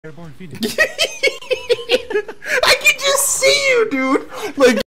Airborne Phoenix. I can just see you, dude.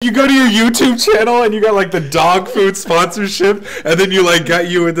 Like, you go to your YouTube channel and you got like the dog food sponsorship, and then you like got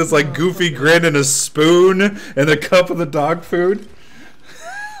you with this like goofy grin and a spoon and a cup of the dog food.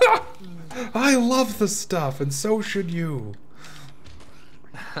 I love the stuff, and so should you.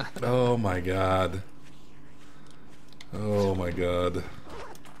 Oh my god. Oh my god.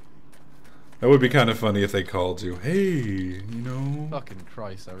 That would be kind of funny if they called you. Hey, you know. Fucking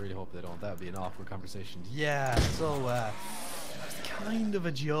Christ, I really hope they don't. That would be an awkward conversation. Yeah, so, it's kind of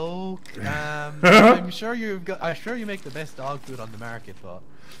a joke. I'm sure you make the best dog food on the market, but...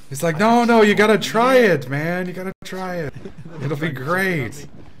 It's like, no, you gotta try it, man. You gotta try it. It'll be great.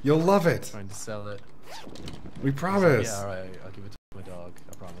 You'll love it. Trying to sell it. We promise. Yeah, alright, I'll give it to my dog.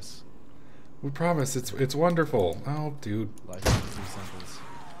 I promise. We promise. It's wonderful. Oh, dude. Like, free samples.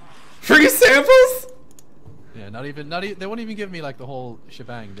 Free samples? Yeah, not even. They won't even give me like the whole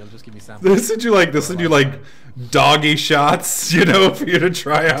shebang. They'll just give me samples. This would you like doggy shots, you know, for you to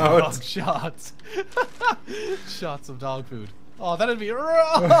try out. Dog shots. Shots of dog food. Oh, that'd be.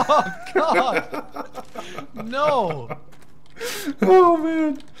 Oh God. No. Oh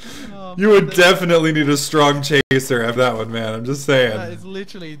man. You would definitely need a strong chaser of that one, man. I'm just saying. That is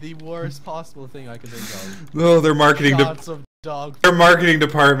literally the worst possible thing I can think of. No, their marketing Shots of dog food. Their marketing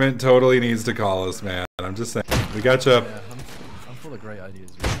department totally needs to call us, man. I'm just saying. We got you. Yeah, I'm full of great ideas.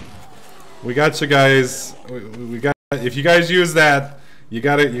 Really. We got you guys. We got. If you guys use that, you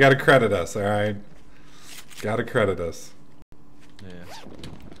gotta credit us. All right. Gotta credit us. Yeah.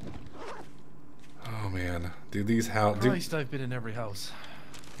 Oh man, dude, these houses. Christ, I've been in every house.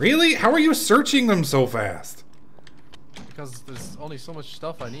 Really? How are you searching them so fast? Because there's only so much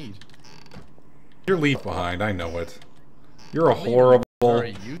stuff I need. You're leave behind. I know it. You're a horrible.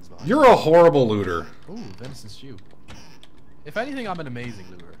 You're a a horrible looter. Ooh, venison stew. If anything, I'm an amazing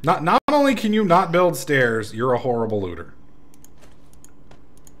looter. Not only can you not build stairs, you're a horrible looter.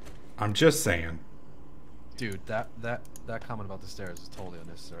 I'm just saying. Dude, that comment about the stairs is totally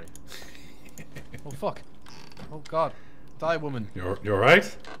unnecessary. Oh fuck. Oh god. Die, woman. You're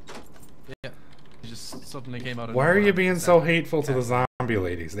right? Yeah. It just suddenly came out of Why are nowhere. you being so hateful to the zombie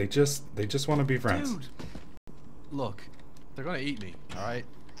ladies? They just want to be friends. Dude. Look, they're gonna eat me, alright?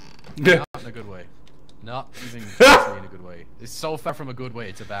 Yeah. Not in a good way. Not even closely in a good way. It's so far from a good way,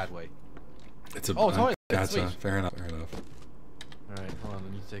 it's a bad way. It's a toilet. Gotcha. Sweet. Fair enough. Fair enough. Alright, hold on,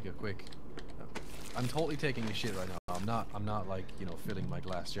 I need to take a quick. I'm totally taking this shit right now. I'm not like, you know, filling my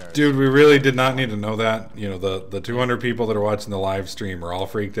glass jars. Dude, we really did not need to know that. You know, the 200 people that are watching the live stream are all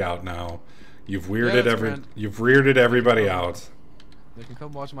freaked out now. You've weirded everybody out. They can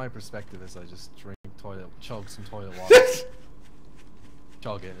come watch my perspective as I just chug some toilet water.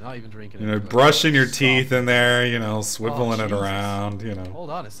 Chug it, not even drinking it. You know, brushing your teeth in there, you know, swiveling it around, you know. Hold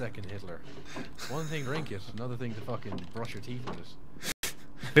on a second, Hitler. One thing drink it, another thing to fucking brush your teeth with it.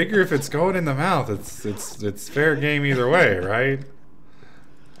 Figure if it's going in the mouth, it's fair game either way, right?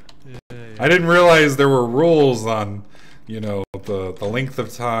 Yeah. I didn't realize there were rules on, you know, the length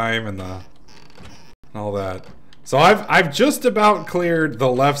of time and all that. So I've just about cleared the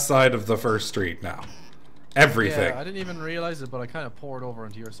left side of the first street now. Everything. Yeah, I didn't even realize it, but I kind of poured over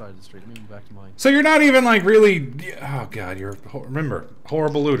onto your side of the street. Let me move back to mine. So you're not even like really. Oh god, remember,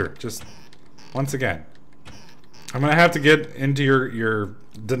 horrible looter. Just once again, I'm gonna have to get into your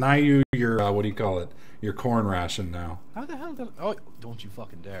deny you your what do you call it? Your corn ration now. How the hell did? Oh, don't you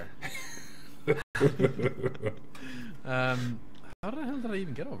fucking dare! How the hell did I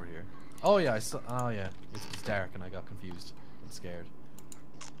even get over here? Oh yeah, oh yeah, it's dark and I got confused and scared.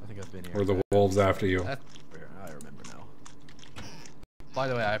 I think I've been here. Were the wolves after you? I remember now. By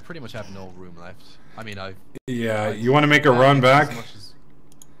the way, I pretty much have no room left. I mean, Yeah, you want to make a run back?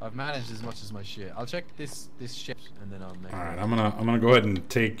 I've managed as much as my shit. I'll check this shit and then I'll make. All right, I'm gonna go ahead and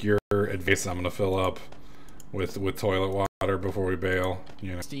take your advice. I'm gonna fill up with toilet water before we bail. You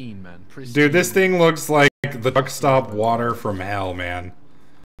know. Pristine, man. Pristine. Dude, this thing looks like the truck stop water from hell, man.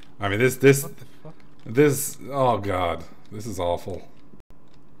 I mean, this. Oh god, this is awful.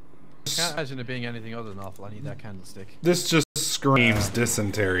 I can't imagine it being anything other than awful. I need that candlestick. This just screams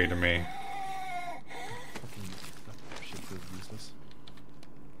dysentery to me. Fucking that shit feels useless.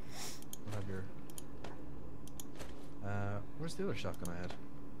 What have your? Where's the other shotgun I had?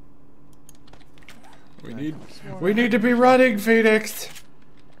 We need to be running, Phoenix.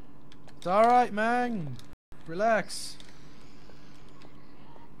 It's all right, man. Relax.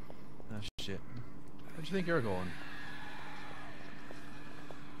 Ah, shit. Where'd you think you're going?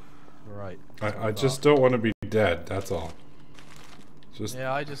 Right. I just don't want to be dead. That's all. Just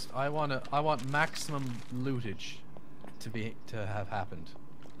yeah, I want maximum lootage to have happened.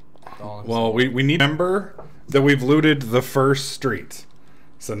 all I'm Well, saying. we need to remember that we've looted the first street.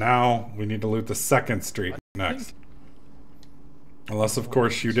 So now we need to loot the second street next. Unless, of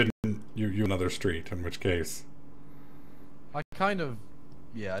course, you didn't you another street, in which case. I kind of,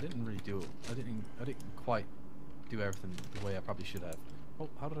 yeah, I didn't really do it. I didn't quite do everything the way I probably should have. Oh,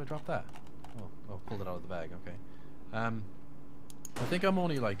 how did I drop that? Oh, pulled it out of the bag. Okay. I think I'm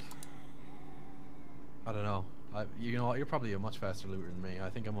only like, I don't know. You know what? You're probably a much faster looter than me. I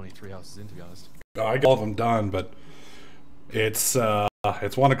think I'm only 3 houses in, to be honest. I got all of them done, but it's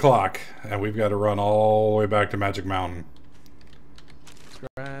 1 o'clock, and we've got to run all the way back to Magic Mountain. It's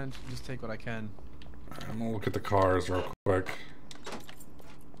grand. Just take what I can. I'm gonna look at the cars real quick.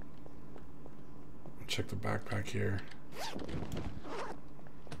 Check the backpack here.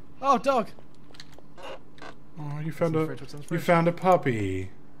 Oh, dog! Oh, you found a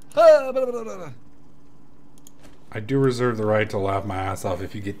puppy. I do reserve the right to laugh my ass off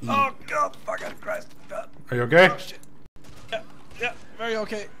if you get eaten. Oh God! Fucking Christ! God. Are you okay? Oh, shit. Yeah, very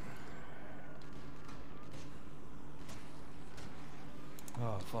okay.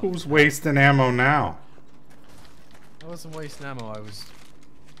 Oh, fuck. Who's wasting ammo now? I wasn't wasting ammo. I was.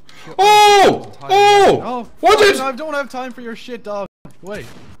 Oh! Oh! Watch fuck, it! I don't have time for your shit, dog. Wait.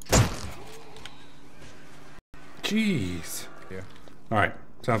 Jeez. Here. All right.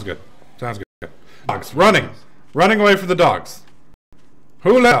 Sounds good. Sounds good. Dogs running. Running away from the dogs.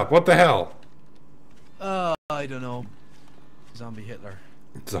 Who let out? What the hell? I don't know. Zombie Hitler.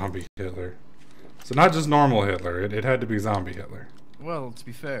 Zombie Hitler. So not just normal Hitler. It had to be zombie Hitler. Well, to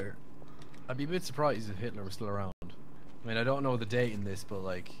be fair, I'd be a bit surprised if Hitler was still around. I mean, I don't know the date in this, but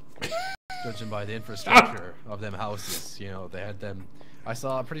like, judging by the infrastructure of them houses, you know, they had them.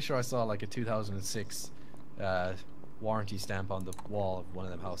 I'm pretty sure I saw like a 2006 warranty stamp on the wall of one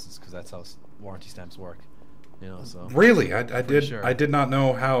of them houses, because that's how warranty stamps work. You know, so. Really? I did not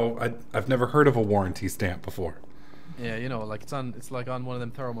know how. I've never heard of a warranty stamp before. Yeah, you know, like it's like on one of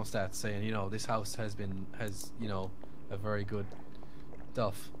them thermostats saying, you know, this house has you know, a very good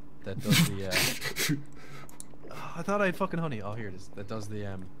stuff that does the. I thought I had fucking honey. Oh, here it is. That does the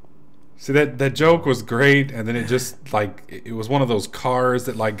See, that joke was great, and then it just like it was one of those cars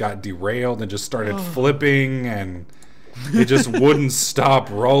that like got derailed and just started flipping, and it just wouldn't stop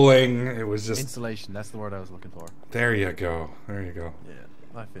rolling. It was just insulation. That's the word I was looking for. There you go. There you go.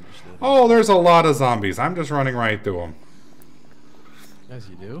 Yeah, I finished it. Oh, there's a lot of zombies. I'm just running right through them. As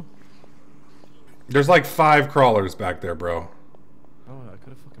you do. There's like 5 crawlers back there, bro. Oh, I could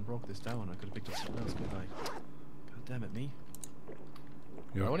have fucking broke this down. I could have picked up something else, couldn't I? God damn it, me.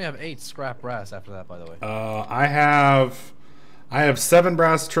 Yep. I only have 8 scrap brass after that, by the way. I have 7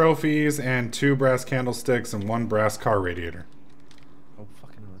 brass trophies and 2 brass candlesticks and 1 brass car radiator. Oh,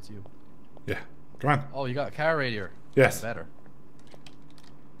 fucking hell, that's you. Yeah. Come on. Oh, you got a car radiator. Yes. That's better.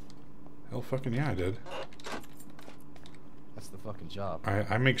 Hell fucking yeah, I did. That's the fucking job.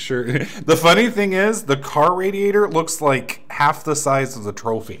 I make sure. The funny thing is, the car radiator looks like half the size of the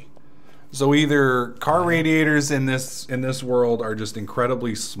trophy. So either car radiators in this world are just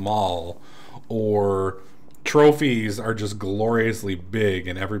incredibly small, or trophies are just gloriously big,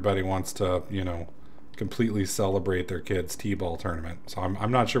 and everybody wants to, you know, completely celebrate their kid's t-ball tournament. So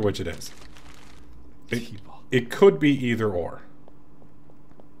I'm not sure which it is. It could be either or.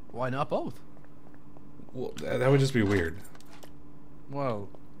 Why not both? Well, that would just be weird. Well,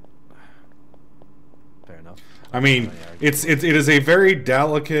 fair enough. I mean, it is a very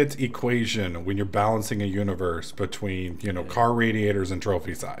delicate equation when you're balancing a universe between, you know, car radiators and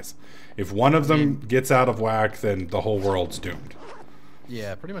trophy size. If one of them gets out of whack, then the whole world's doomed.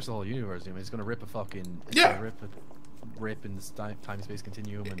 Yeah, pretty much the whole universe. I mean, it's gonna rip a fucking rip in the time-space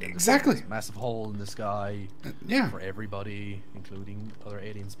continuum, and then exactly there's a massive hole in the sky. Yeah, for everybody, including other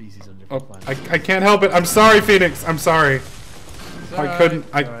alien species on different planets. I can't help it. I'm sorry, Phoenix. I'm sorry. I couldn't.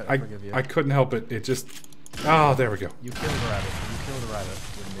 I couldn't help it. It just. Oh, there we go. You killed a rabbit. You killed a rabbit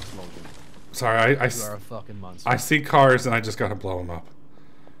with an explosion. Sorry, you are a fucking monster. I see cars and I just gotta blow them up.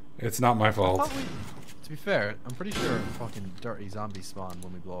 It's not my fault. To be fair, I'm pretty sure fucking dirty zombies spawn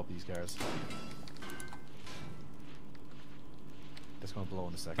when we blow up these cars. It's gonna blow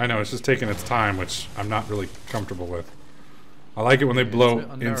in a second. I know, it's just taking its time, which I'm not really comfortable with. I like it when they blow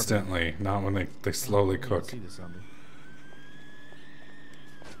instantly, not when they slowly cook. See this zombie.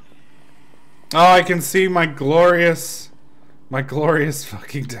 Oh, I can see my glorious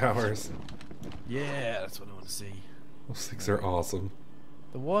fucking towers. Yeah, that's what I want to see. Those things are awesome.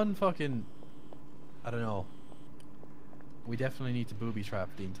 The one fucking, I don't know. We definitely need to booby trap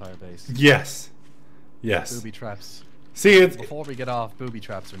the entire base. Yes. Yes. Booby traps. See, it's before we get off, booby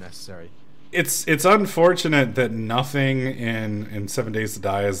traps are necessary. it's unfortunate that nothing in 7 Days to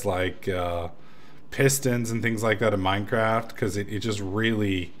Die is like pistons and things like that in Minecraft, because it just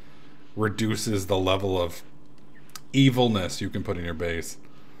really reduces the level of evilness you can put in your base.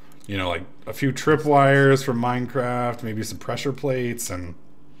 You know, like a few tripwires from Minecraft, maybe some pressure plates, and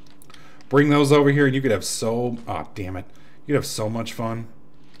bring those over here, and you could have so... Oh, damn it. You'd have so much fun.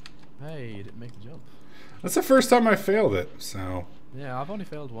 Hey, you didn't make the jump. That's the first time I failed it, so... Yeah, I've only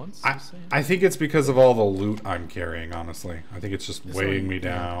failed once. I think it's because of all the loot I'm carrying, honestly. I think it's just weighing me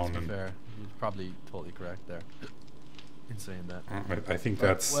down. To be fair, you're probably totally correct there in saying that. I think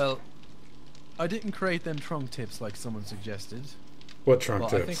that's... Well, I didn't create them trunk tips like someone suggested. What trunk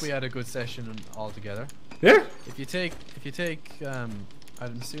tips? I think we had a good session altogether. Yeah. If you take, I'm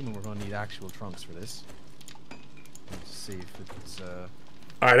assuming we're going to need actual trunks for this. Let's see if it's.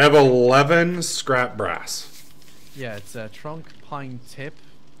 Alright, I have 11 scrap brass. Yeah, it's a trunk pine tip,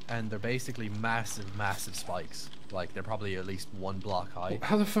 and they're basically massive spikes. Like they're probably at least 1 block high.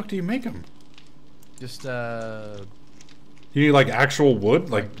 How the fuck do you make them? Just You need like actual wood,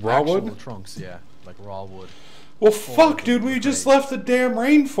 like raw wood? Trunks, yeah, like raw wood. Well, fuck, dude, we just left the damn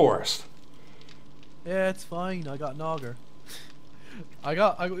rainforest. Yeah, it's fine. I got an auger.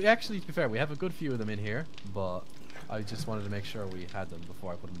 Actually, to be fair, we have a good few of them in here, but I just wanted to make sure we had them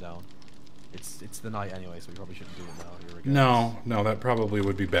before I put them down. It's the night anyway, so we probably shouldn't do it now. Here No, that probably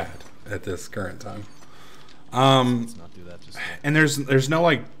would be bad at this current time. Let's not do that just yet. And there's no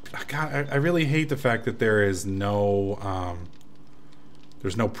like, God, I really hate the fact that there is no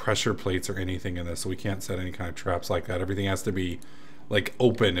there's no pressure plates or anything in this, so we can't set any kind of traps like that. Everything has to be like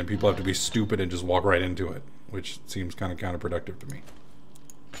open, and people have to be stupid and just walk right into it, which seems kind of counterproductive to me.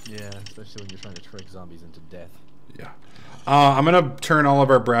 Yeah, especially when you're trying to trick zombies into death. Yeah. I'm gonna turn all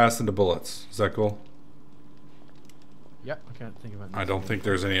of our brass into bullets. Is that cool? Yeah, I can't think of it. I don't think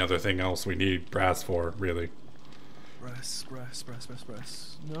there's any other thing else we need brass for, really. Brass.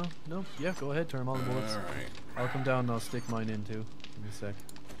 No. Yeah, go ahead, turn them all the bullets. Alright. I'll come down and I'll stick mine in too. Give me a sec.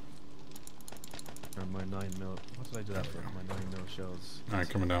 Or my 9mm. What did I do that for? My 9mm shells. Alright,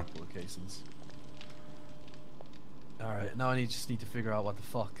 coming down. Bullet casings. Alright, now I just need to figure out what the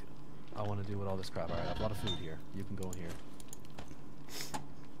fuck I want to do with all this crap. Alright, I have a lot of food here. You can go in here.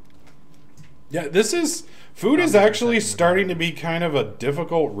 Yeah, food is actually starting to be kind of a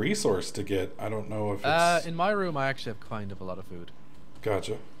difficult resource to get. I don't know if it's... in my room I actually have kind of a lot of food.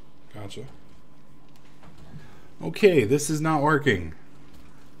 Gotcha. Okay, this is not working.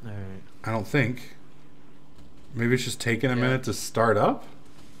 Alright. I don't think. Maybe it's just taking a minute to start up?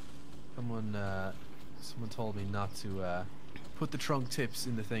 Someone told me not to put the trunk tips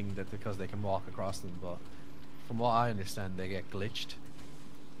in the thing because they can walk across them, but from what I understand they get glitched.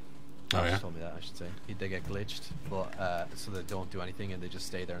 Oh, yeah? Told me that, I should say. They get glitched, but so they don't do anything and they just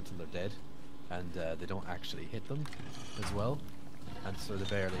stay there until they're dead, and they don't actually hit them as well, and so they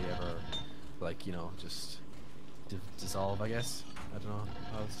barely ever, like, you know, just dissolve, I guess. I don't know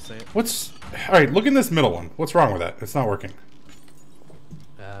how to say it. Alright, look in this middle one. What's wrong with that? It's not working.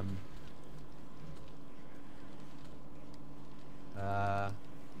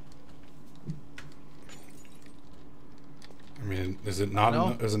 I mean, is it not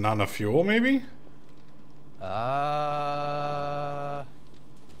enough fuel, maybe? No,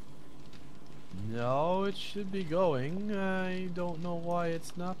 it should be going. I don't know why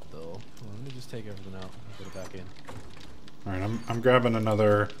it's not though. Well, let me just take everything out and put it back in. Alright, I'm grabbing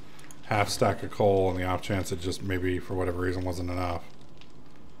another half stack of coal on the off chance it just maybe for whatever reason wasn't enough.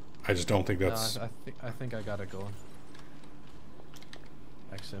 I just don't think that's... No, I think I got it going.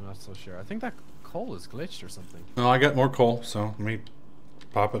 Actually, I'm not so sure. I think that coal is glitched or something. No, I got more coal, so let me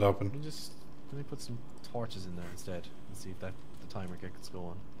pop it up and... Let me put some torches in there instead and see if the timer gets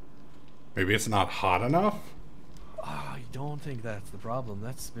going. Maybe it's not hot enough? I don't think that's the problem.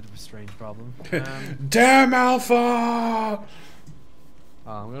 That's a bit of a strange problem. Damn Alpha!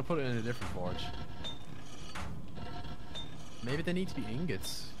 I'm gonna put it in a different forge. Maybe they need to be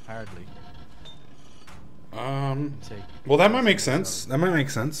ingots. Hardly. Well, that might make sense. That might make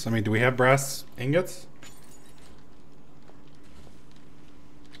sense. I mean, do we have brass ingots?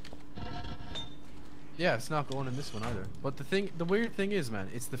 Yeah, it's not going in this one either. But the weird thing is, man,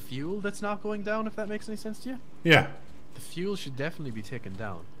 it's the fuel that's not going down, if that makes any sense to you. Yeah. The fuel should definitely be ticking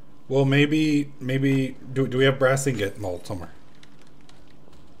down. Well, maybe do we have brass ingot mold somewhere?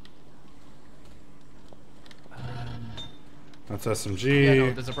 That's SMG. Yeah,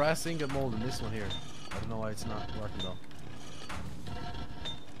 no, there's a brass ingot mold in this one here. I don't know why it's not working though.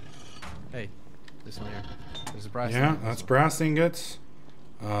 Hey, this one here. There's a brass ingot. Yeah, that's brass ingots.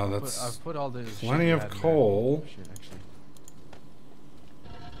 I've put all the plenty of coal. Shit, actually.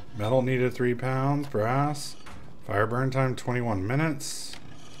 Metal needed 3 pounds. Brass. Fire burn time 21 minutes.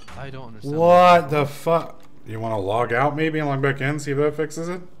 I don't understand. What the fuck? You want to log out maybe and log back in? See if that fixes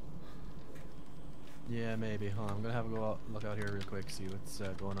it? Yeah, maybe. Hold on, I'm gonna have a look out here real quick, see what's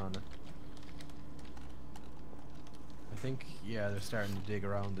going on. I think, yeah, they're starting to dig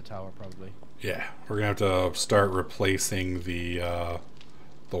around the tower probably. Yeah, we're gonna have to start replacing the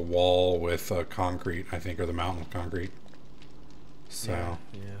wall with concrete, I think, or the mountain with concrete. So. Yeah.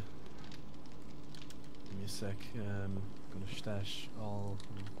 Give me a sec. Gonna stash all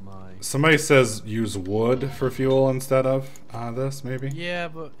of my. Somebody says use wood for fuel instead of this, maybe. Yeah,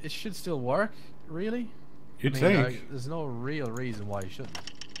 but it should still work, really. You'd I mean, think. there's no real reason why you shouldn't.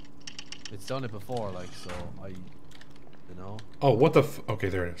 It's done it before, like, so you know. Oh, what the? Okay,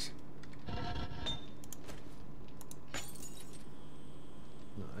 there it is.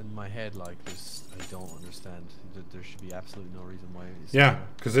 In my head, like this, I don't understand. There should be absolutely no reason why. Yeah,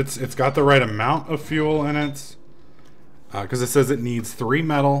 because it's got the right amount of fuel in it. Because it says it needs 3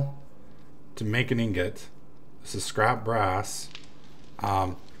 metal to make an ingot. This is scrap brass.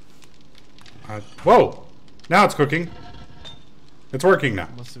 Whoa! Now it's cooking. It's working now.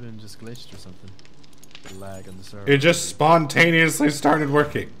 It must have been just glitched or something. The lag on the server. It just spontaneously started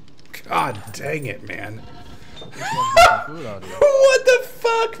working. God dang it, man. What the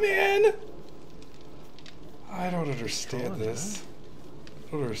fuck, man? I don't understand this.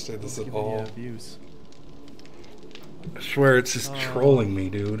 I don't understand this at all. I swear it's just trolling me,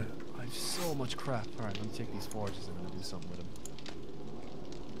 dude. I have so much crap. Alright, let me take these forges and I'm gonna do something with them.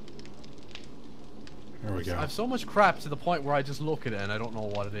 There we go. I have so much crap to the point where I just look at it and I don't know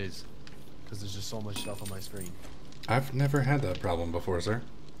what it is. Because there's just so much stuff on my screen. I've never had that problem before, sir.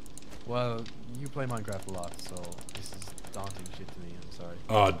 Well, you play Minecraft a lot, so this is daunting shit to me, I'm sorry.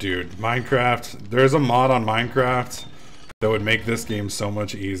 Oh, dude, Minecraft. There's a mod on Minecraft that would make this game so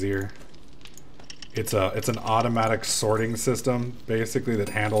much easier. It's an automatic sorting system, basically, that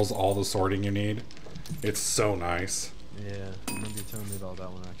handles all the sorting you need. It's so nice. Yeah, I remember you telling me about that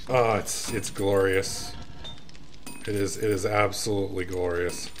one, actually. Oh, it's glorious. It is absolutely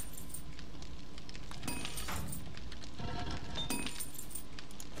glorious.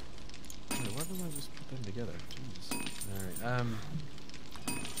 Why don't I just put them together? Jesus. Alright,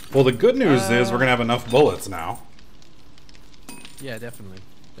 well, the good news is we're gonna have enough bullets now. Yeah, definitely.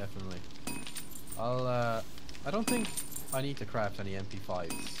 Definitely. I don't think I need to craft any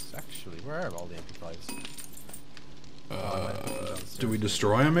MP5s. Actually, where are all the MP5s? Do we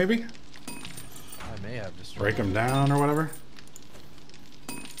destroy them, maybe? I may have destroyed Break them down or whatever?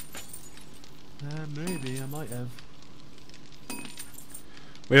 Maybe, I might have.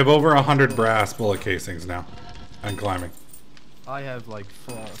 We have over 100 brass bullet casings now. I'm climbing. I have like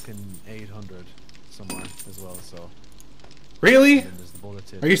fucking 800 somewhere as well, so. Really? There's the bullet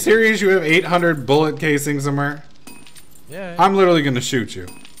tip. Are you serious? You have 800 bullet casings somewhere? Yeah. I'm literally gonna shoot you.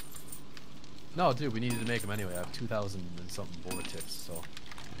 No, dude, we needed to make them anyway. I have 2,000 and something bullet tips, so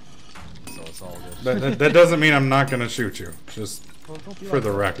it's all good. That doesn't mean I'm not gonna shoot you. Just well, don't be for like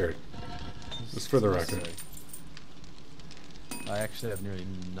the that. record. Just for the record. I actually have nearly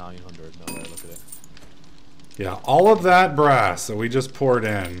 900 now that I look at it. Yeah, all of that brass that we just poured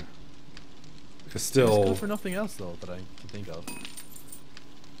in is still. It's good for nothing else though that I can think of.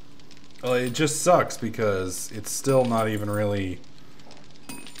 Well, it just sucks because it's still not even really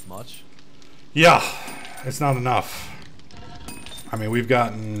Much? Yeah, it's not enough. I mean, we've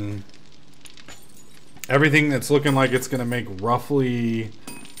gotten everything that's looking like it's going to make roughly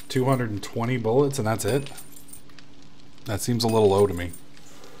 220 bullets, and that's it. That seems a little low to me.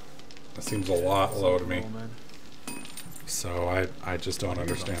 That seems a lot low to me. So I just don't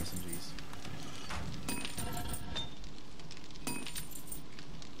understand.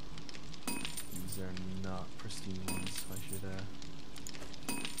 These are not pristine ones. I should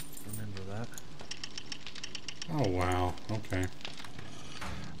remember that. Oh, wow. Okay.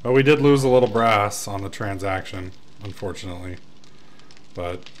 Well, we did lose a little brass on the transaction, unfortunately.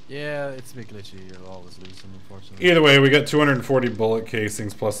 But yeah, it's a bit glitchy. You'll always lose them, unfortunately. either way, we got 240 bullet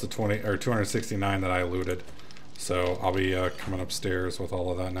casings plus the 269 that I looted. So I'll be coming upstairs with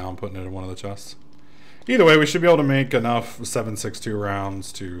all of that now and putting it in one of the chests. Either way, we should be able to make enough 7.62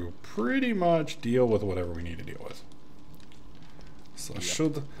 rounds to pretty much deal with whatever we need to deal with. So yep,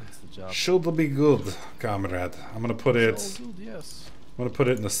 should be good, comrade. I'm gonna put it. So good, yes. I'm gonna put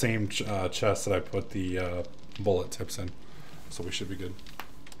it in the same chest that I put the bullet tips in. So we should be good.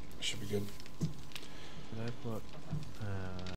 Should be good. Did I put